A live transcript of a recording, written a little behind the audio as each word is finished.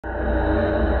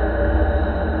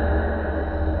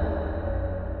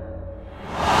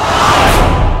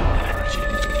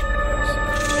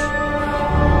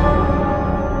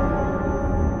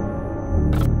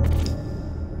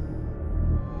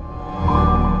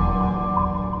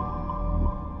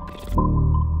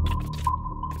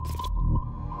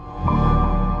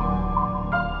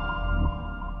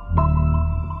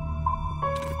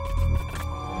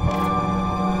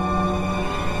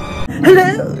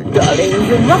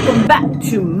welcome back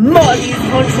to Molly's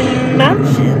Haunted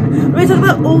Mansion, where we talk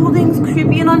about all things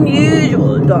creepy and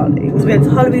unusual, darlings. It's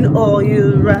Halloween all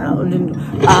year round and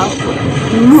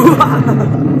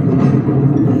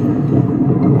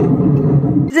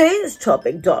Today's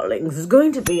topic, darlings, is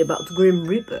going to be about the Grim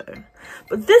Reaper.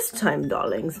 But this time,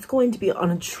 darlings, it's going to be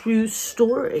on a true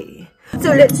story.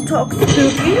 So let's talk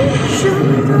spooky, shall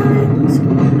we, darlings?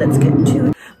 Let's get to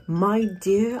it. My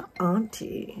dear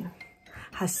auntie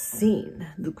has seen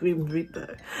the Grim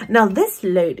Reaper. Now, this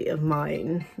lady of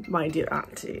mine, my dear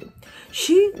auntie,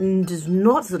 she does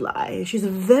not lie. She's a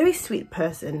very sweet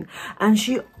person, and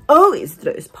she always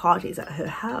throws parties at her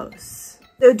house.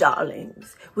 So,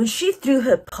 darlings, when she threw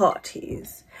her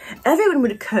parties, everyone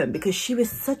would come because she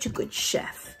was such a good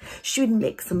chef. She would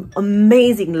make some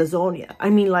amazing lasagna.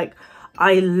 I mean, like,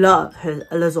 I love her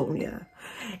lasagna.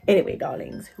 Anyway,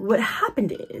 darlings, what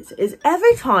happened is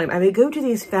every time I would go to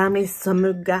these family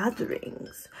summer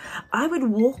gatherings, I would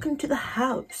walk into the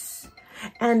house.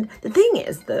 And the thing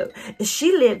is, though, is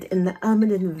she lived in the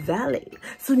Almaden Valley,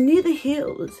 so near the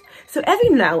hills. So every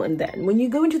now and then, when you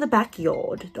go into the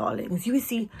backyard, darlings, you will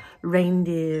see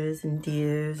reindeers and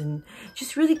deers and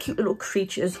just really cute little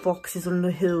creatures, foxes on the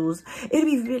hills. It would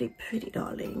be really pretty,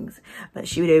 darlings. But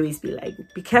she would always be like,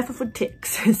 be careful for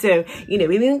ticks. So, you know,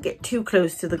 we wouldn't get too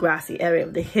close to the grassy area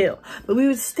of the hill, but we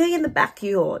would stay in the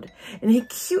backyard, in a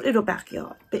cute little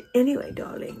backyard. But anyway,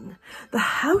 darling, the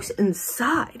house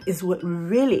inside is what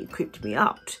really creeped me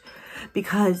out,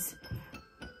 because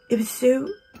it was so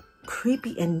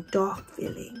creepy and dark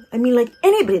feeling. I mean, like,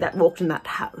 anybody that walked in that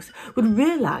house would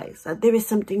realize that there is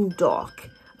something dark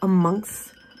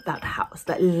amongst that house,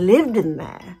 that lived in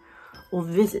there, or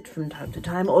visit from time to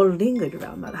time, or lingered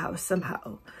around that house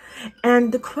somehow.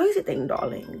 And the crazy thing,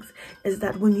 darlings, is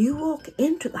that when you walk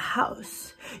into the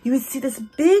house, you would see this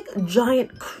big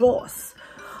giant cross,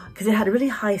 because it had really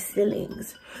high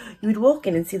ceilings. You would walk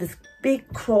in and see this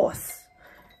big cross,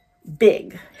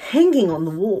 hanging on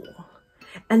the wall.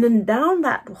 And then down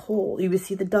that hall, you would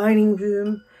see the dining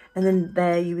room, and then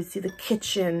there you would see the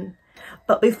kitchen.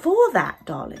 But before that,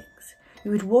 darlings,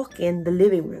 you would walk in the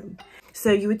living room.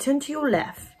 So you would turn to your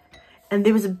left, and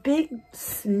there was a big,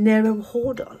 narrow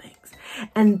hall, darlings.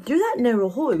 And through that narrow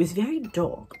hall, it was very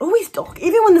dark, always dark,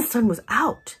 even when the sun was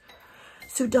out.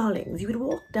 So, darlings, you would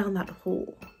walk down that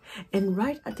hall, and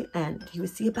right at the end, you would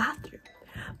see a bathroom.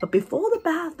 But before the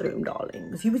bathroom,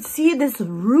 darlings, you would see this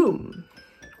room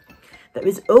that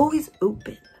was always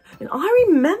open. And I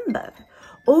remember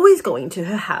always going to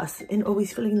her house and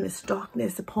always feeling this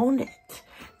darkness upon it.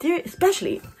 There,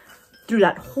 especially through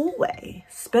that hallway,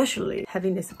 especially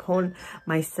having this upon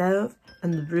myself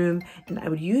and the room. And I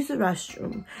would use the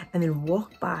restroom and then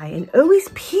walk by and always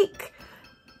peek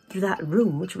through that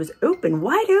room, which was open,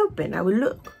 wide open. I would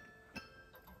look.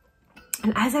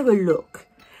 And as I would look,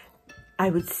 I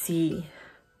would see,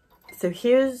 so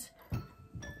here's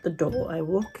the door. I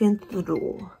walk into the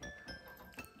door,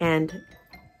 and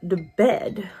the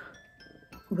bed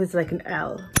was like an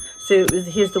L. So it was,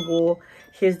 here's the wall,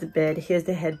 here's the bed, here's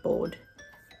the headboard.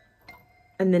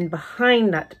 And then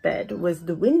behind that bed was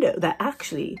the window that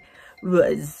actually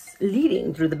was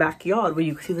leading through the backyard, where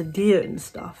you could see the deer and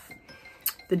stuff.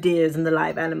 The deers and the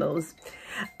live animals.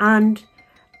 And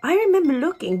I remember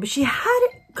looking, but she had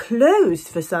it closed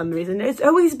for some reason. It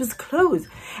always was closed.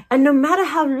 And no matter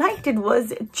how light it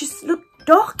was, it just looked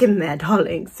dark in there,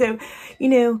 darling. So, you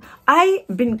know, I've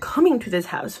been coming to this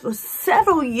house for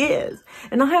several years,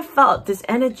 and I have felt this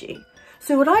energy.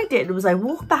 So what I did was I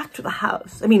walked back to the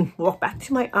house. Walked back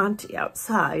to my auntie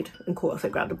outside. And of course, I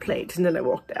grabbed a plate, and then I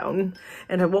walked down,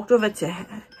 and I walked over to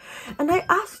her. And I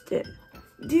asked her,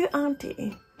 dear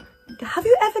auntie, have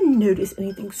you ever noticed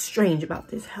anything strange about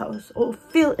this house, or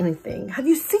feel anything? Have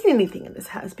you seen anything in this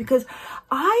house? Because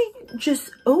I just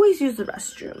always use the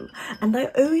restroom, and I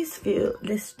always feel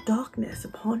this darkness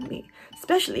upon me,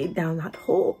 especially down that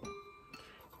hall,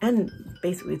 and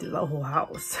basically through the whole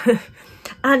house.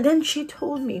 And then she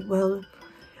told me, well,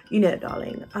 you know,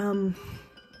 darling,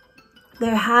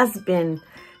 there has been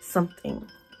something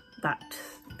that's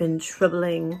been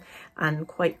troubling and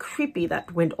quite creepy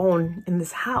that went on in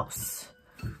this house.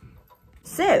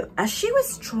 So, as she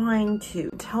was trying to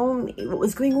tell me what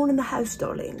was going on in the house,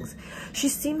 darlings, she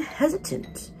seemed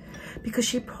hesitant, because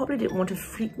she probably didn't want to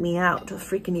freak me out or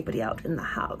freak anybody out in the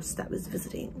house that was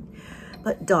visiting.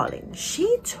 But, darling,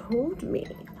 she told me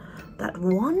that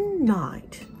one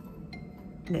night,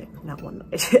 no, not one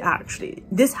night, actually,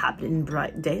 this happened in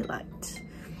bright daylight.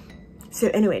 So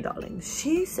anyway, darling,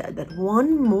 she said that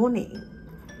one morning,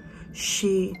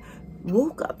 she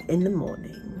woke up in the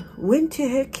morning, went to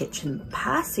her kitchen,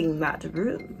 passing that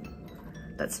room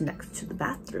that's next to the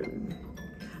bathroom,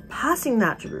 passing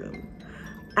that room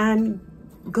and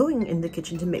going in the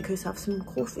kitchen to make herself some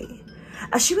coffee.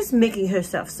 As she was making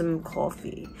herself some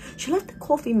coffee, she let the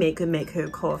coffee maker make her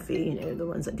coffee, you know, the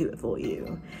ones that do it for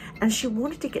you. And she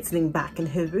wanted to get something back in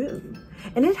her room.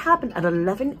 And it happened at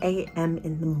 11 a.m.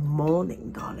 in the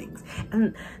morning, darlings.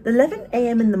 And 11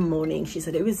 a.m. in the morning, she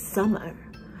said it was summer.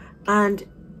 And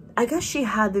I guess she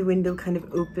had the window kind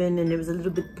of open and it was a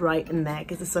little bit bright in there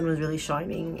because the sun was really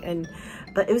shining.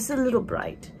 But it was a little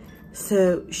bright.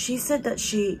 So she said that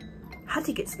she had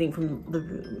to get something from the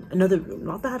room, another room,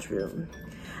 not that room.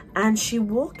 And she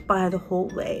walked by the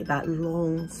hallway, that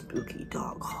long, spooky,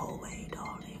 dark hallway,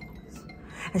 darlings.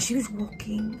 And she was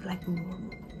walking like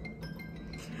normal.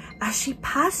 As she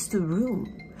passed the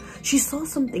room, she saw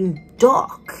something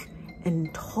dark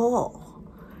and tall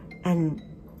and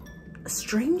a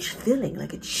strange feeling,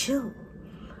 like a chill.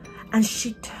 And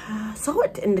she saw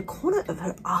it in the corner of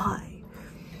her eye.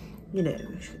 You know,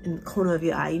 in the corner of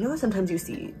your eye. You know, sometimes you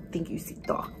think you see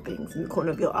dark things in the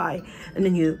corner of your eye, and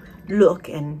then you look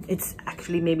and it's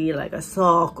actually maybe like a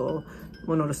sock, or,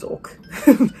 well, not a sock,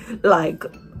 like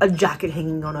a jacket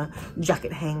hanging on a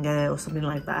jacket hanger or something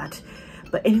like that.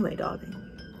 But anyway, darling,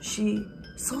 she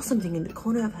saw something in the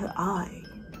corner of her eye.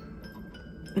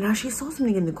 And as she saw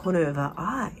something in the corner of her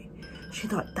eye, she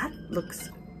thought, that looks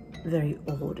very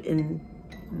odd and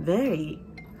very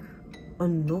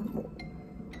unnormal.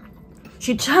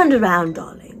 She turned around,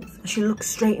 darlings, and she looked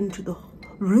straight into the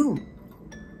room.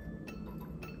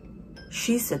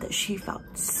 She said that she felt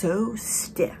so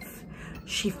stiff.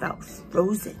 She felt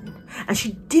frozen, and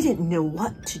she didn't know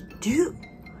what to do.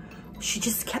 She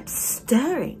just kept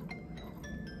staring.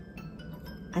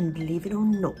 And believe it or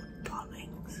not,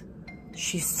 darlings,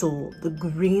 she saw the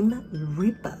Grim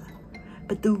Reaper.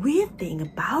 But the weird thing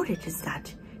about it is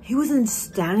that he wasn't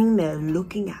standing there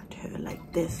looking at her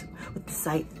like this with the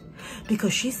scythe.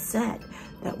 Because she said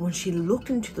that when she looked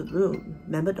into the room,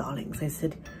 remember, darlings, I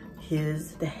said,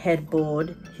 here's the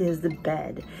headboard, here's the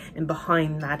bed, and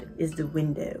behind that is the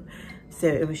window.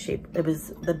 So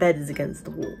the bed is against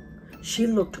the wall. She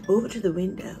looked over to the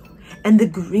window, and the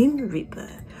Grim Reaper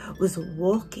was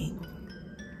walking.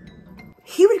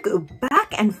 He would go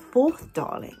back and forth,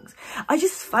 darlings. I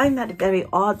just find that very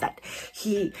odd that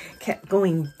he kept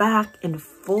going back and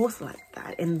forth like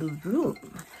that in the room.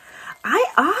 I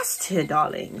asked her,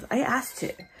 darlings,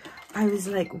 I was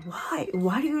like, why?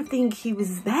 Why do you think he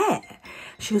was there?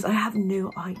 She was, I have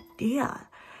no idea.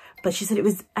 But she said it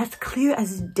was as clear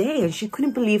as day, and she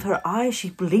couldn't believe her eyes.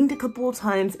 She blinked a couple of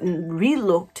times and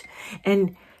re-looked,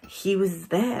 and he was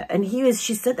there. And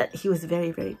she said that he was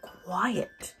very, very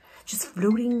quiet, just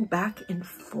floating back and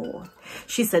forth.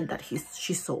 She said that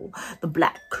she saw the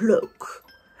black cloak,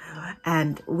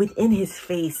 and within his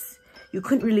face, you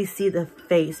couldn't really see the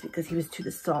face because he was to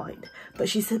the side. But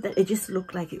she said that it just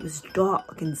looked like it was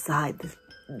dark inside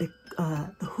the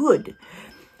hood.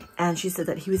 And she said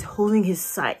that he was holding his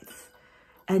scythe.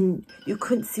 And you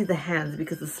couldn't see the hands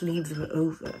because the sleeves were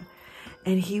over.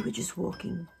 And he was just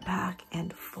walking back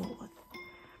and forth.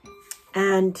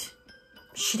 And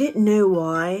she didn't know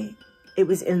why it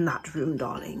was in that room,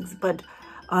 darlings. But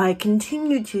I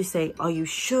continued to say, are you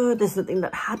sure there's something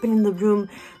that happened in the room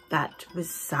that was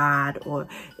sad? Or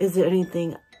is there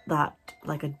anything that,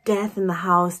 like a death in the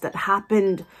house that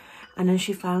happened? And then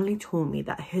she finally told me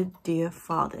that her dear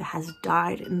father has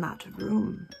died in that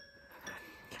room.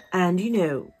 And you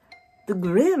know, the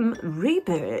Grim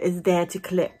Reaper is there to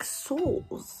collect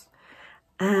souls.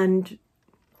 And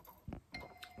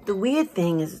the weird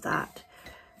thing is that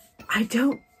I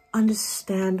don't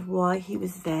understand why he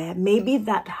was there. Maybe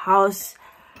that house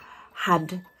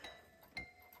had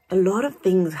a lot of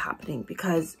things happening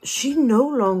because she no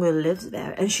longer lives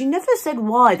there, and she never said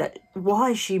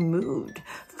why she moved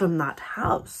from that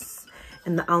house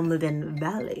in the Almaden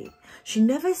Valley. She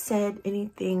never said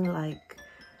anything like,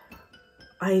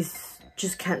 I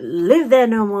just can't live there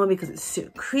no more because it's so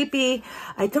creepy.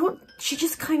 She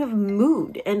just kind of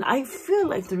moved. And I feel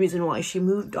like the reason why she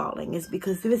moved, darling, is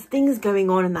because there was things going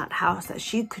on in that house that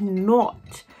she could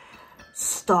not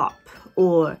stop,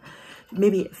 or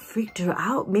maybe it freaked her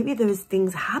out. Maybe there was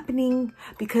things happening,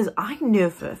 because I know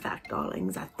for a fact,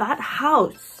 darlings, that that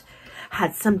house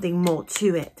had something more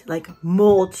to it, like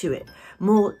more to it,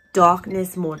 more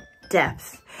darkness, more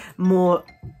depth, more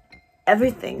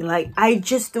everything. Like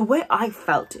the way I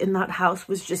felt in that house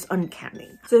was just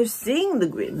uncanny. So seeing the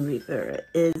Grim Reaper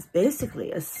is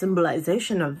basically a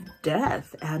symbolization of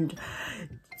death, and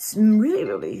it's really,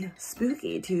 really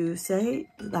spooky to say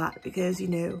that, because you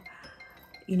know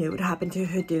what happened to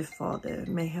her dear father.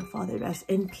 May her father rest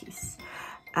in peace.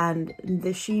 and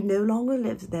she no longer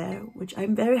lives there, which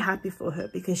I'm very happy for her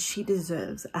because she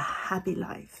deserves a happy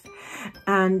life.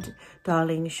 And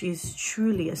darling, she's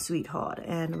truly a sweetheart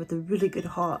and with a really good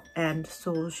heart and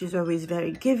soul. She's always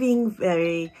very giving,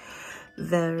 very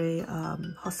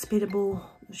hospitable.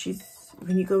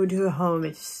 When you go into her home,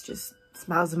 it's just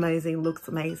smells amazing, looks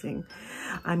amazing.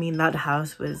 I mean, that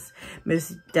house was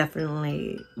most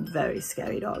definitely very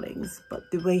scary, darlings,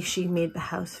 but the way she made the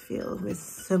house feel was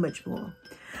so much more.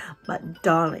 But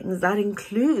darlings, that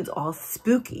includes our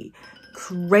spooky,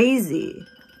 crazy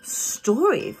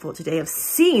story for today of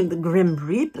seeing the Grim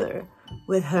Reaper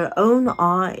with her own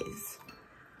eyes,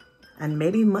 and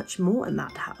maybe much more in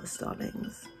that house,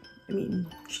 darlings. I mean,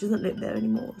 she doesn't live there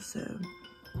anymore, so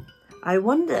I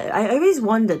always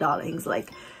wonder, darlings,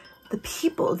 like, the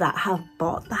people that have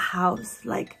bought the house,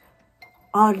 like,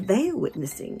 are they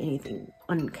witnessing anything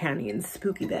uncanny and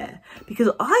spooky there?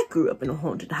 Because I grew up in a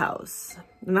haunted house,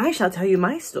 and I shall tell you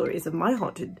my stories of my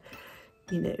haunted,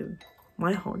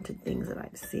 my haunted things that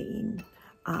I've seen.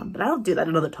 But I'll do that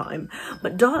another time.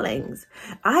 But darlings,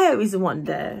 I always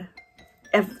wonder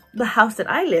if the house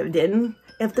that I lived in,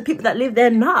 if the people that live there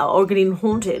now are getting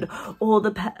haunted, or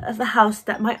the house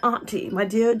that my auntie, my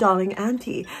dear darling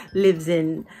auntie, lives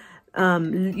in,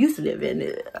 used to live in,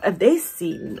 if they've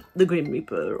seen the Grim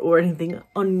Reaper or anything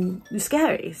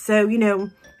scary. So,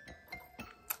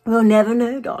 we'll never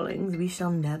know, darlings. We shall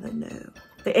never know.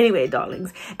 But anyway,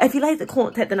 darlings, if you like the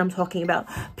content that I'm talking about,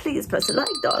 please press a like,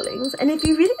 darlings. And if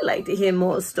you really like to hear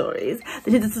more stories,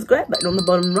 then hit the subscribe button on the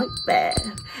bottom right there.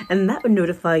 And that would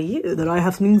notify you that I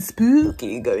have something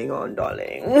spooky going on,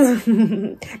 darlings.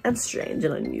 And strange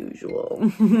and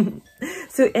unusual.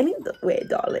 So anyway,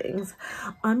 darlings,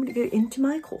 I'm going to go into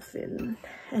my coffin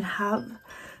and have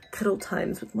cuddle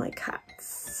times with my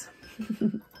cats.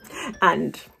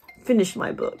 And finish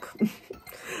my book.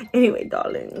 Anyway,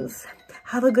 darlings,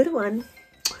 have a good one.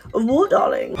 Au revoir,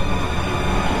 darling.